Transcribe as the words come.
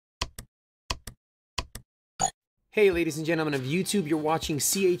Hey ladies and gentlemen of YouTube, you're watching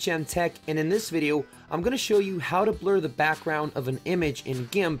CHM Tech, and in this video I'm going to show you how to blur the background of an image in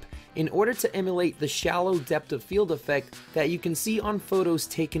GIMP in order to emulate the shallow depth of field effect that you can see on photos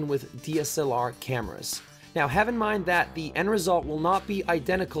taken with DSLR cameras. Now have in mind that the end result will not be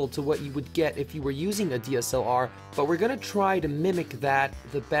identical to what you would get if you were using a DSLR, but we're going to try to mimic that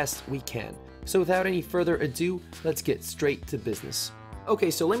the best we can. So without any further ado, let's get straight to business.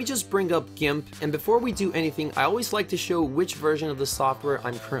 Okay, so let me just bring up GIMP, and before we do anything, I always like to show which version of the software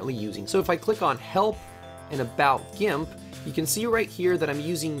I'm currently using. So if I click on Help and About GIMP, you can see right here that I'm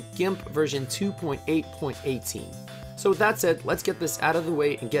using GIMP version 2.8.18. So with that said, let's get this out of the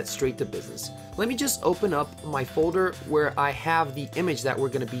way and get straight to business. Let me just open up my folder where I have the image that we're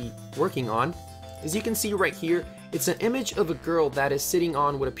going to be working on. As you can see right here, it's an image of a girl that is sitting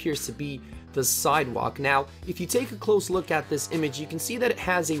on what appears to be the sidewalk. Now, if you take a close look at this image, you can see that it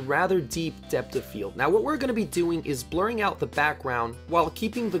has a rather deep depth of field. Now, what we're going to be doing is blurring out the background while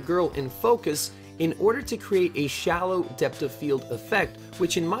keeping the girl in focus in order to create a shallow depth of field effect,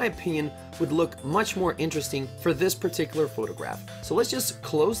 which in my opinion would look much more interesting for this particular photograph. So let's just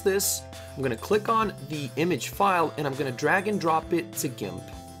close this. I'm going to click on the image file and I'm going to drag and drop it to GIMP.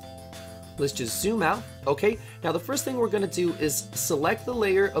 Let's just zoom out. Okay, now the first thing we're going to do is select the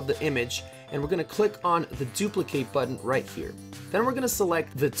layer of the image and we're going to click on the duplicate button right here. Then we're going to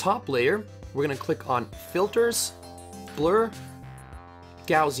select the top layer. We're going to click on Filters, Blur,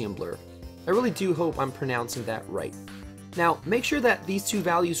 Gaussian Blur. I really do hope I'm pronouncing that right. Now make sure that these two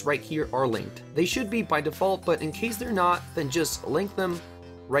values right here are linked. They should be by default, but in case they're not, then just link them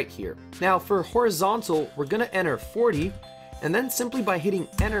right here. Now for horizontal, we're going to enter 40, and then simply by hitting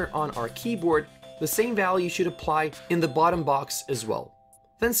enter on our keyboard, the same value should apply in the bottom box as well.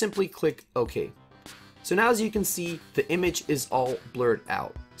 Then simply click OK. So now as you can see, the image is all blurred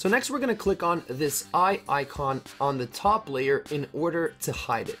out. So next we're going to click on this eye icon on the top layer in order to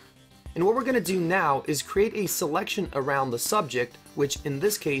hide it. And what we're going to do now is create a selection around the subject, which in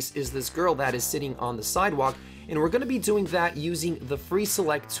this case is this girl that is sitting on the sidewalk, and we're going to be doing that using the free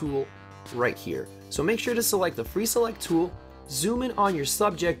select tool right here. So make sure to select the free select tool, zoom in on your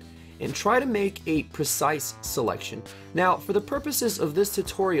subject, and try to make a precise selection. Now, for the purposes of this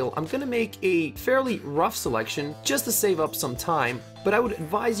tutorial, I'm going to make a fairly rough selection just to save up some time, but I would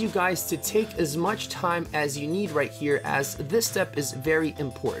advise you guys to take as much time as you need right here, as this step is very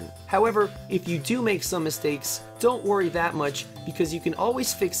important. However, if you do make some mistakes, don't worry that much because you can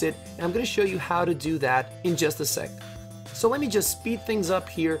always fix it, and I'm going to show you how to do that in just a sec. So let me just speed things up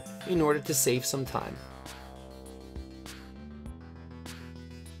here in order to save some time.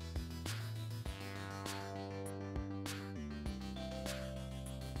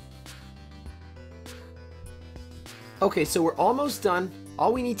 Okay, so we're almost done.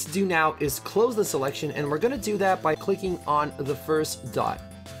 All we need to do now is close the selection, and we're going to do that by clicking on the first dot.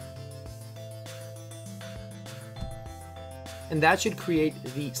 And that should create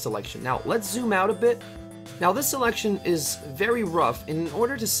the selection. Now let's zoom out a bit. Now this selection is very rough, and in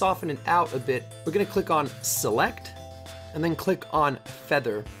order to soften it out a bit, we're going to click on Select and then click on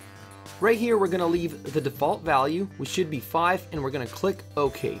Feather. Right here we're going to leave the default value, which should be 5, and we're going to click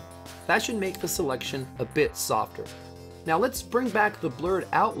OK. That should make the selection a bit softer. Now let's bring back the blurred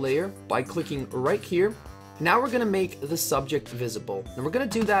out layer by clicking right here. Now we're going to make the subject visible. And we're going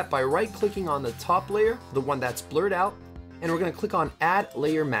to do that by right clicking on the top layer, the one that's blurred out, and we're going to click on Add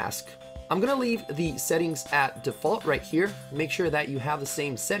Layer Mask. I'm going to leave the settings at default right here. Make sure that you have the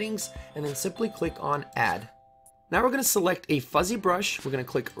same settings and then simply click on Add. Now we're going to select a fuzzy brush. We're going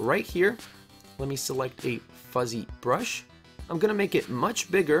to click right here. Let me select a fuzzy brush. I'm going to make it much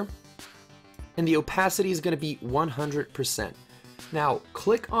bigger, and the opacity is going to be 100%. Now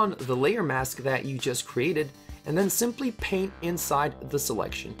click on the layer mask that you just created and then simply paint inside the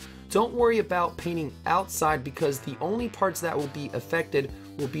selection. Don't worry about painting outside because the only parts that will be affected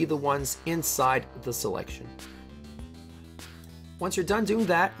will be the ones inside the selection. Once you're done doing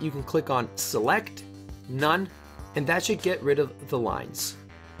that, you can click on Select, None, and that should get rid of the lines.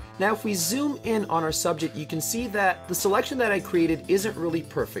 Now if we zoom in on our subject, you can see that the selection that I created isn't really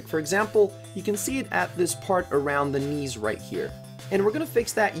perfect. For example, you can see it at this part around the knees right here. And we're going to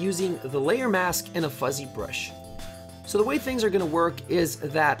fix that using the layer mask and a fuzzy brush. So the way things are going to work is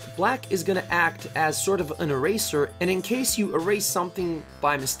that black is going to act as sort of an eraser, and in case you erase something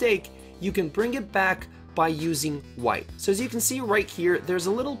by mistake, you can bring it back by using white. So as you can see right here, there's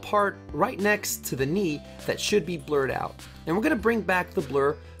a little part right next to the knee that should be blurred out. And we're going to bring back the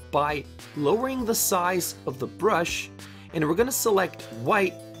blur by lowering the size of the brush, and we're going to select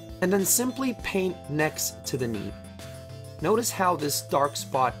white and then simply paint next to the knee. Notice how this dark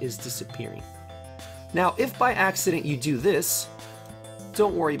spot is disappearing. Now, if by accident you do this,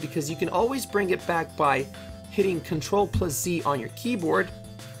 don't worry, because you can always bring it back by hitting Ctrl+Z on your keyboard,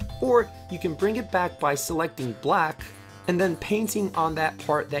 or you can bring it back by selecting black and then painting on that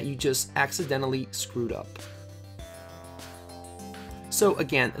part that you just accidentally screwed up. So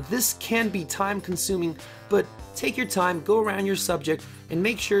again, this can be time consuming, but take your time, go around your subject, and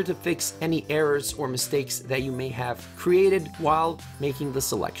make sure to fix any errors or mistakes that you may have created while making the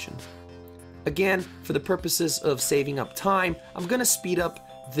selection. Again, for the purposes of saving up time, I'm going to speed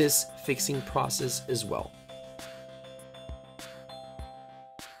up this fixing process as well.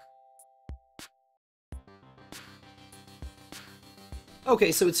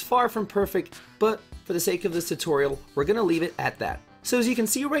 Okay, so it's far from perfect, but for the sake of this tutorial, we're going to leave it at that. So as you can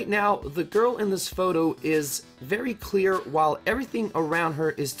see right now, the girl in this photo is very clear while everything around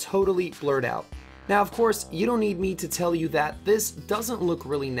her is totally blurred out. Now, of course, you don't need me to tell you that this doesn't look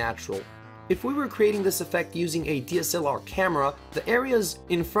really natural. If we were creating this effect using a DSLR camera, the areas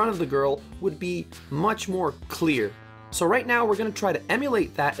in front of the girl would be much more clear. So right now we're going to try to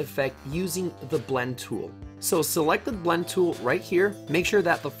emulate that effect using the blend tool. So select the blend tool right here, make sure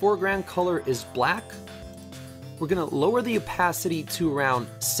that the foreground color is black. We're going to lower the opacity to around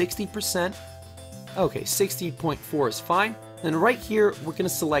 60%. Okay, 60.4 is fine. Then right here, we're going to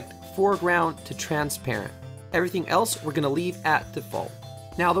select foreground to transparent. Everything else, we're going to leave at default.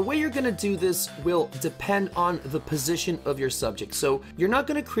 Now, the way you're going to do this will depend on the position of your subject. So you're not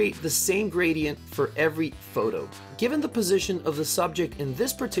going to create the same gradient for every photo. Given the position of the subject in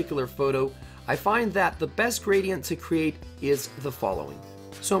this particular photo, I find that the best gradient to create is the following.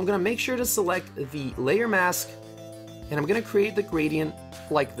 So I'm going to make sure to select the layer mask, and I'm going to create the gradient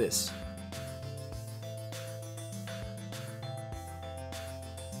like this.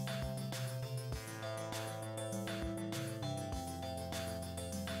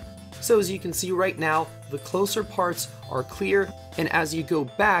 So as you can see right now, the closer parts are clear, and as you go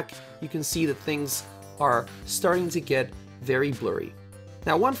back, you can see that things are starting to get very blurry.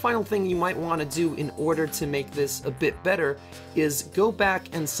 Now, one final thing you might want to do in order to make this a bit better is go back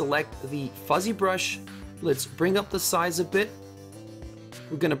and select the fuzzy brush. Let's bring up the size a bit.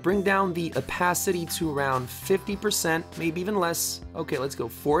 We're going to bring down the opacity to around 50%, maybe even less. Okay, let's go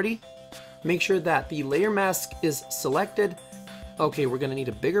 40. Make sure that the layer mask is selected. Okay, we're going to need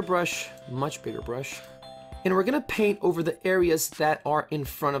a bigger brush, much bigger brush. And we're going to paint over the areas that are in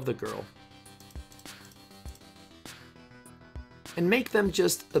front of the girl. And make them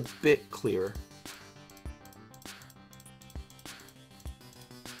just a bit clearer.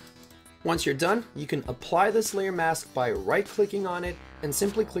 Once you're done, you can apply this layer mask by right-clicking on it and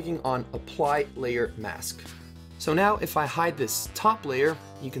simply clicking on Apply Layer Mask. So now if I hide this top layer,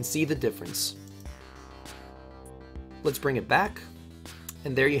 you can see the difference. Let's bring it back,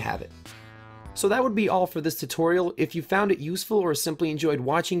 and there you have it. So that would be all for this tutorial. If you found it useful or simply enjoyed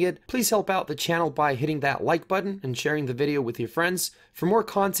watching it, please help out the channel by hitting that like button and sharing the video with your friends. For more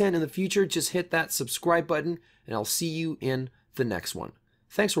content in the future, just hit that subscribe button, and I'll see you in the next one.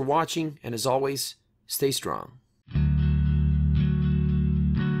 Thanks for watching, and as always, stay strong.